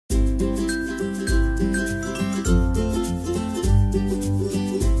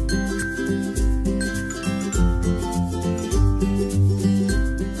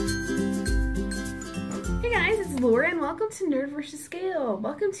to Nerd vs. Scale.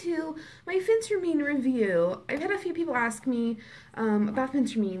 Welcome to my Phentermine review. I've had a few people ask me about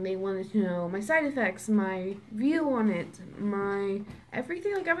Phentermine. They wanted to know my side effects, my view on it, my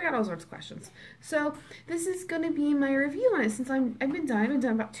everything. Like, I've got all sorts of questions. So this is going to be my review on it since I've been done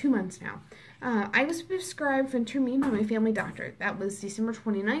about 2 months now. I was prescribed Phentermine by my family doctor. That was December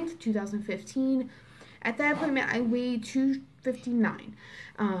 29th, 2015. At that appointment, I weighed 259.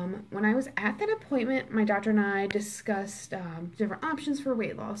 When I was at that appointment, my doctor and I discussed different options for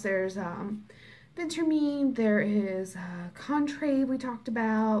weight loss. There's Phentermine, there is Contrave we talked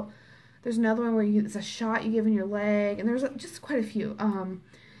about. There's another one where it's a shot you give in your leg, and there's just quite a few.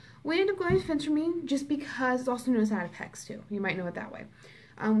 We ended up going with Phentermine just because it's also known as side effects too. You might know it that way.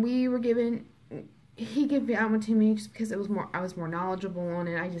 He gave that one to me just because I was more knowledgeable on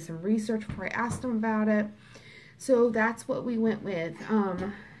it. I did some research before I asked him about it. So that's what we went with.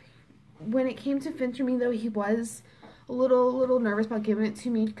 When it came to Phentermine, though, he was a little nervous about giving it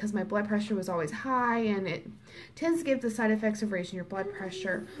to me because my blood pressure was always high, and it tends to give the side effects of raising your blood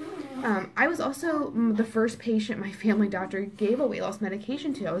pressure. I was also the first patient my family doctor gave a weight loss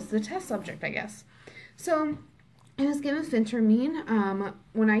medication to. I was the test subject, I guess. So I was given Phentermine.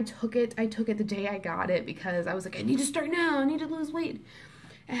 When I took it the day I got it because I was like, I need to start now. I need to lose weight.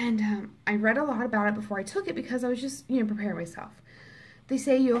 And I read a lot about it before I took it because I was just, preparing myself. They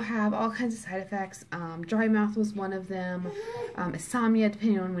say you'll have all kinds of side effects. Dry mouth was one of them. Insomnia,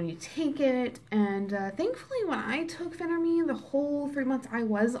 depending on when you take it. And thankfully, when I took Phentermine, the whole 3 months I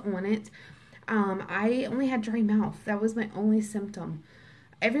was on it, I only had dry mouth. That was my only symptom.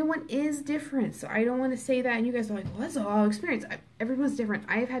 Everyone is different, so I don't want to say that and you guys are like, well, that's all experience. Everyone's different.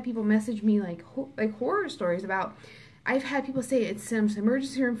 I've had people message me like horror stories about, I've had people say it's some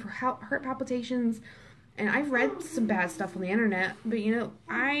emergency room for heart palpitations, and I've read some bad stuff on the internet, but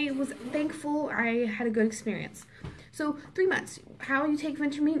I was thankful I had a good experience. So 3 months. How you take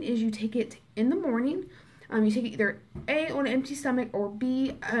Phentermine is you take it in the morning. You take it either A, on an empty stomach, or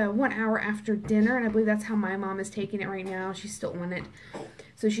B, 1 hour after dinner, and I believe that's how my mom is taking it right now. She's still on it.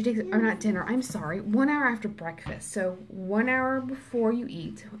 So she takes it, or not dinner, I'm sorry, 1 hour after breakfast. So 1 hour before you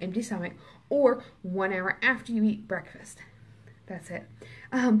eat, empty stomach, or 1 hour after you eat breakfast. That's it.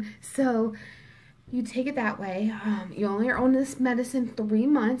 So you take it that way. You only are on this medicine 3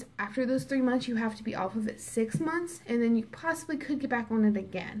 months. After those 3 months, you have to be off of it 6 months, and then you possibly could get back on it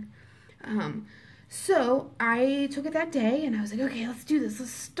again. So I took it that day, and I was like, okay, let's do this.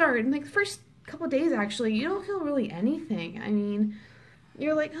 Let's start. And like the first couple of days, actually, you don't feel really anything. I mean,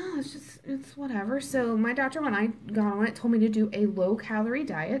 you're like, oh, it's whatever. So my doctor, when I got on it, told me to do a low-calorie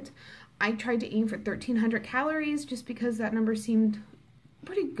diet. I tried to aim for 1,300 calories just because that number seemed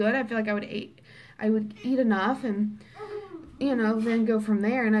pretty good. I feel like I would eat enough and, then go from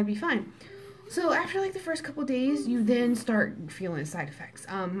there, and I'd be fine. So after like the first couple days, you then start feeling side effects.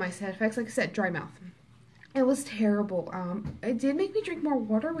 My side effects, like I said, dry mouth. It was terrible. It did make me drink more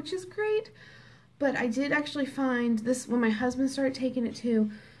water, which is great. But I did actually find this when my husband started taking it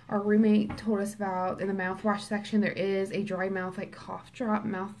too. Our roommate told us about in the mouthwash section there is a dry mouth like cough drop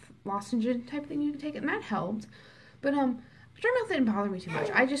mouth lozenge type thing you can take, and that helped. But dry mouth didn't bother me too much.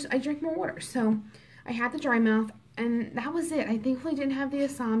 I drank more water, so I had the dry mouth. And that was it. I thankfully didn't have the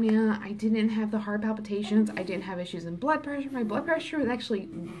insomnia. I didn't have the heart palpitations. I didn't have issues in blood pressure. My blood pressure was actually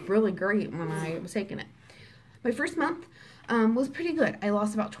really great when I was taking it. My first month was pretty good. I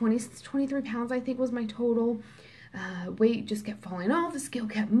lost about 23 pounds, I think was my total. Weight just kept falling off. The scale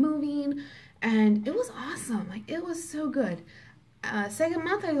kept moving. And it was awesome. Like, it was so good. Second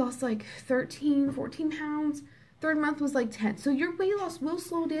month, I lost like 13, 14 pounds. Third month was like 10. So your weight loss will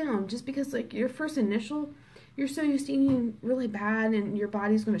slow down just because like your first initial, you're so used to eating really bad, and your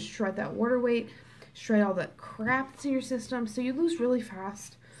body's going to shred that water weight, shred all the crap that's in your system, so you lose really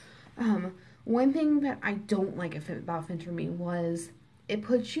fast. One thing that I don't like about Phentermine was it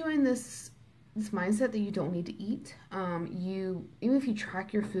puts you in this mindset that you don't need to eat. Even if you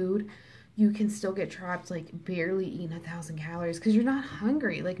track your food, you can still get trapped like barely eating 1,000 calories because you're not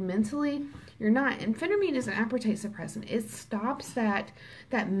hungry. Like mentally, you're not. And Phentermine is an appetite suppressant. It stops that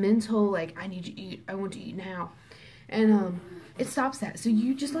mental like I need to eat, I want to eat now, and it stops that. So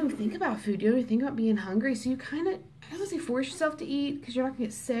you just don't even think about food. You don't even think about being hungry. So you kind of, I don't want to say force yourself to eat because you're not gonna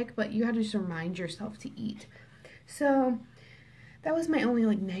get sick, but you have to just remind yourself to eat. So that was my only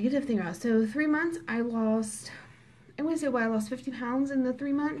like negative thing about it. So 3 months, I lost 50 pounds in the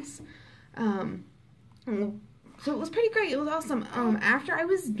 3 months. So it was pretty great. It was awesome. After I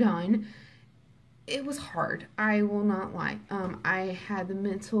was done, it was hard. I will not lie. I had the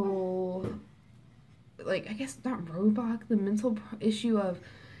mental, like, I guess not roadblock, the mental issue of,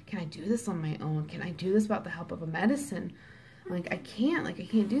 can I do this on my own? Can I do this without the help of a medicine? Like, I can't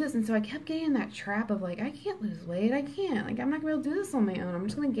do this. And so I kept getting in that trap of, like, I can't lose weight. I can't. Like, I'm not going to be able to do this on my own. I'm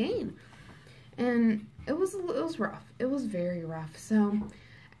just going to gain. And it was rough. It was very rough. So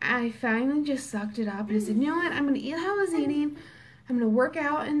I finally just sucked it up and I said, you know what? I'm going to eat how I was eating. I'm going to work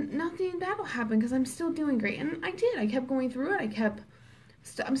out and nothing bad will happen because I'm still doing great. And I did. I kept going through it.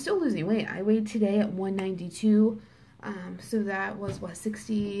 I'm still losing weight. I weighed today at 192. So that was, what,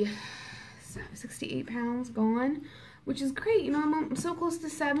 68 pounds gone, which is great. You know, I'm so close to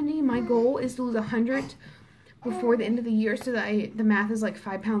 70. My goal is to lose 100 before the end of the year, so that the math is like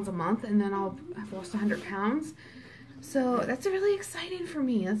 5 pounds a month, and then I've lost 100 pounds. So that's really exciting for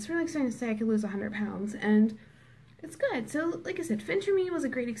me. That's really exciting to say I could lose 100 pounds, and it's good. So, like I said, Phentermine was a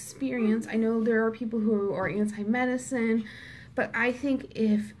great experience. I know there are people who are anti-medicine, but I think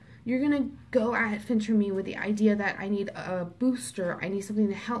if you're going to go at Phentermine with the idea that I need a booster, I need something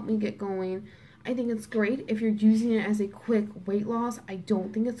to help me get going, I think it's great. If you're using it as a quick weight loss, I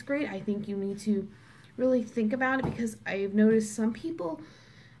don't think it's great. I think you need to really think about it, because I've noticed some people,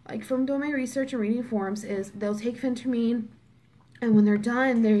 like from doing my research and reading forums, is they'll take Phentermine and when they're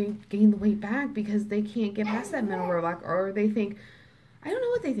done, they gain the weight back because they can't get past that mental roadblock, or they think, I don't know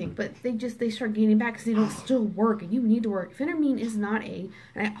what they think, but they start gaining back because they don't still work, and you need to work. Phentermine is not and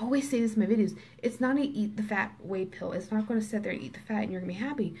I always say this in my videos, it's not a eat the fat whey pill. It's not going to sit there and eat the fat and you're going to be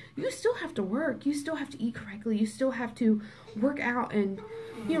happy. You still have to work. You still have to eat correctly. You still have to work out and,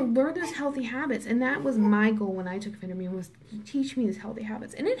 you know, learn those healthy habits. And that was my goal when I took Phentermine, was to teach me these healthy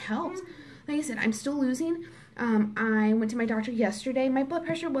habits. And it helps. Like I said, I'm still losing. I went to my doctor yesterday. My blood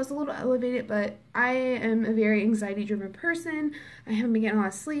pressure was a little elevated, but I am a very anxiety-driven person. I haven't been getting a lot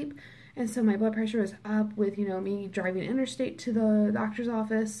of sleep, and so my blood pressure was up with, you know, me driving interstate to the doctor's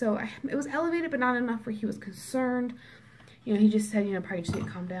office. So it was elevated, but not enough where he was concerned. You know, he just said, you know, probably just need to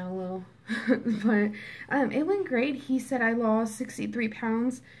calm down a little. But it went great. He said I lost 63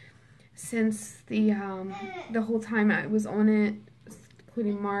 pounds since the whole time I was on it,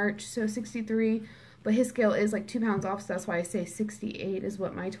 including March. So 63. But his scale is like 2 pounds off, so that's why I say 68 is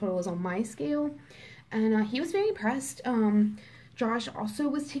what my total is on my scale. And he was very impressed. Josh also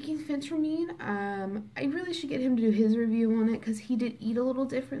was taking Phentermine. I really should get him to do his review on it, because he did eat a little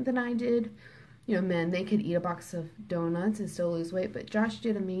different than I did. You know, men, they could eat a box of donuts and still lose weight, but Josh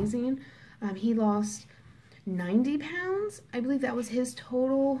did amazing. He lost 90 pounds. I believe that was his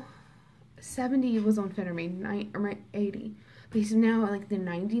total. 70 was on Phentermine, or 80. But he's now at like the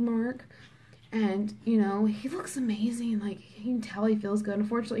 90 mark. And, you know, he looks amazing. Like, you can tell he feels good.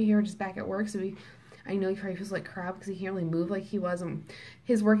 Unfortunately, here, just back at work, so I know he probably feels like crap because he can't really move like he was.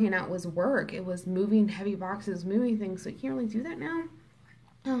 His working out was work. It was moving heavy boxes, moving things, so he can't really do that now.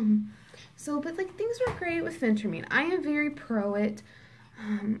 But, like, things were great with Phentermine. I am very pro it.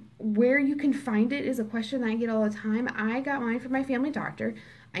 Where you can find it is a question that I get all the time. I got mine from my family doctor.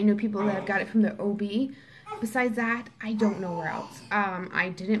 I know people that have got it from their OB. Besides that, I don't know where else.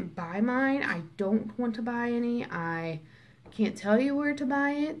 I didn't buy mine. I don't want to buy any. I can't tell you where to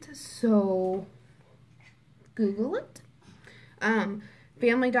buy it, so Google it.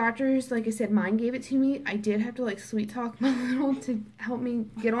 Family doctors, like I said, mine gave it to me. I did have to, like, sweet talk my little to help me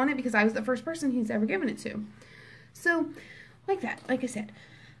get on it, because I was the first person he's ever given it to. So, like that, like I said,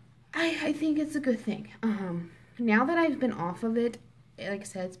 I think it's a good thing. Now that I've been off of it, like I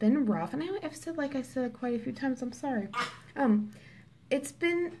said, it's been rough, and I've said, like I said quite a few times, I'm sorry. It's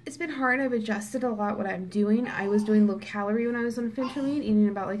been hard. I've adjusted a lot what I'm doing. I was doing low calorie when I was on Phentermine, eating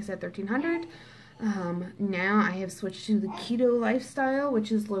about, like I said, 1,300. Now I have switched to the keto lifestyle,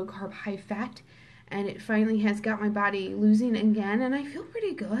 which is low carb, high fat, and it finally has got my body losing again, and I feel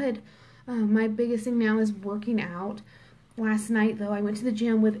pretty good. My biggest thing now is working out. Last night, though, I went to the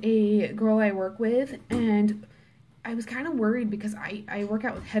gym with a girl I work with, and I was kind of worried because I work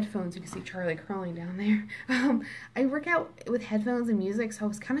out with headphones. You can see Charlie crawling down there. I work out with headphones and music, so I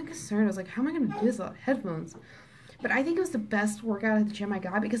was kind of concerned. I was like, how am I going to do this without headphones? But I think it was the best workout at the gym I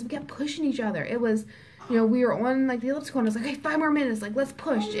got, because we kept pushing each other. It was, you know, we were on, like, the elliptical, and I was like, hey, 5 more minutes, like, let's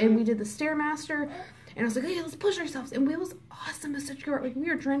push. And we did the Stairmaster, and I was like, hey, let's push ourselves. And it was awesome. It was such a good, like, we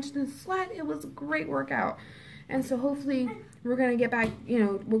were drenched in sweat. It was a great workout. And so hopefully we're going to get back, you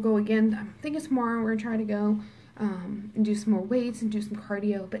know, we'll go again. I'm thinking tomorrow we're going to try to go and do some more weights and do some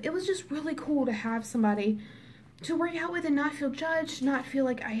cardio. But it was just really cool to have somebody to work out with and not feel judged, not feel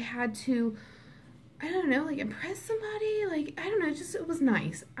like I had to, I don't know, like, impress somebody. Like, I don't know, it was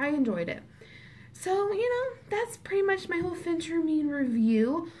nice. I enjoyed it. So, you know, that's pretty much my whole Phentermine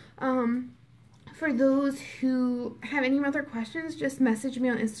review. For those who have any other questions, just message me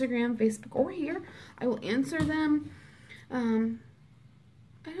on Instagram, Facebook, or here. I will answer them.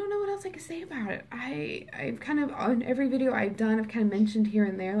 I don't know what else I can say about it. I've kind of, on every video I've done, I've kind of mentioned here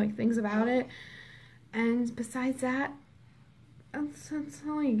and there, like, things about it. And besides that, that's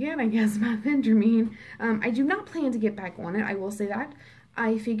all you get, I guess, about Phentermine. I do not plan to get back on it, I will say that.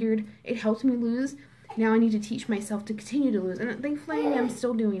 I figured it helped me lose. Now I need to teach myself to continue to lose. And thankfully, I'm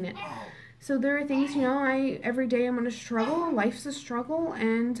still doing it. So there are things, you know, every day I'm going to struggle. Life's a struggle,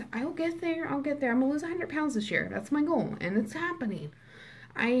 and I'll get there. I'll get there. I'm going to lose 100 pounds this year. That's my goal, and it's happening.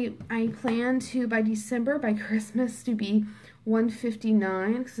 I plan to, by December, by Christmas, to be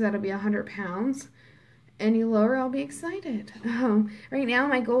 159, because that'll be 100 pounds. Any lower, I'll be excited. Right now,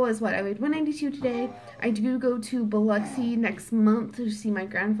 my goal is what? I weighed 192 today. I do go to Biloxi next month to see my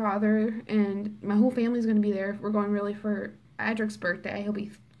grandfather, and my whole family's going to be there. We're going really for Adric's birthday. He'll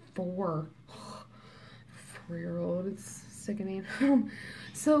be 4. 4-year-old. It's sickening.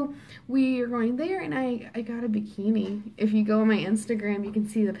 So we are going there, and I got a bikini. If you go on my Instagram, you can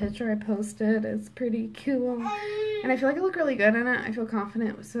see the picture I posted. It's pretty cool, and I feel like I look really good in it. I feel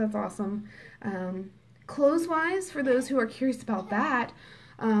confident, so that's awesome. Clothes-wise, for those who are curious about that,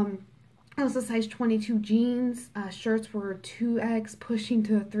 I was a size 22 jeans. Shirts were 2X, pushing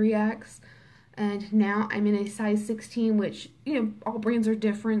to a 3X. And now I'm in a size 16, which, you know, all brands are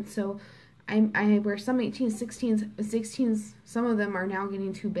different. So I wear some 18s, 16s. Some of them are now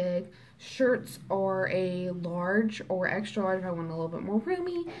getting too big. Shirts are a large or extra large if I want a little bit more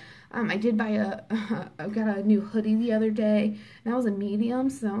roomy. I did buy I got a new hoodie the other day. And that was a medium,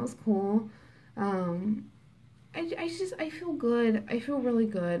 so that was cool. I feel good. I feel really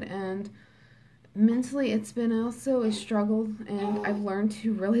good, and mentally it's been also a struggle, and I've learned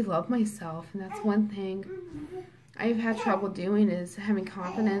to really love myself, and that's one thing I've had trouble doing, is having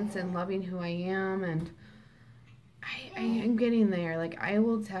confidence and loving who I am, and I'm getting there. Like, I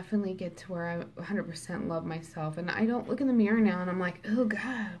will definitely get to where I 100% love myself, and I don't look in the mirror now and I'm like, oh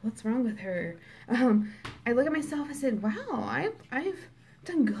God, what's wrong with her? I look at myself and said, wow, I've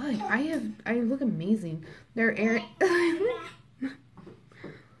done good. I look amazing.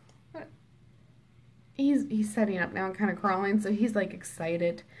 He's setting up now and kind of crawling, so he's like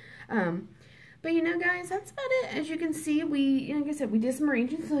excited. But you know, guys, that's about it. As you can see, like I said, we did some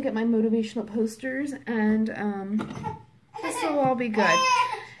arrangements to look at my motivational posters, and this will all be good.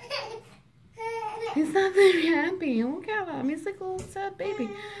 He's not very happy. Look at him. He's like a little sad baby.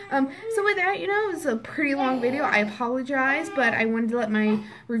 So with that, you know, it was a pretty long video. I apologize, but I wanted to let my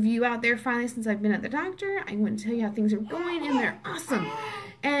review out there finally since I've been at the doctor. I want to tell you how things are going, and they're awesome.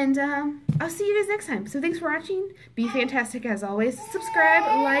 And I'll see you guys next time. So thanks for watching. Be fantastic as always.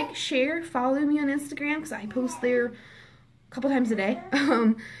 Subscribe, like, share, follow me on Instagram, because I post there a couple times a day.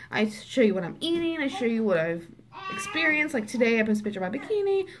 I show you what I'm eating. I show you what I've experienced. Like today, I posted a picture of my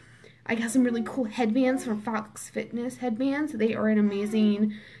bikini. I got some really cool headbands from Fox Fitness Headbands. They are an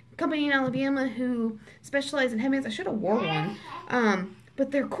amazing company in Alabama who specialize in headbands. I should have wore one. But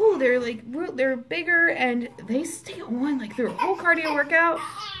they're cool. They're bigger, and they stay on like through a whole cardio workout.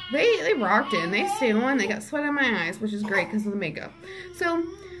 They rocked it, and they stayed on. They got sweat in my eyes, which is great because of the makeup. So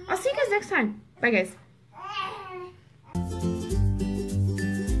I'll see you guys next time. Bye, guys.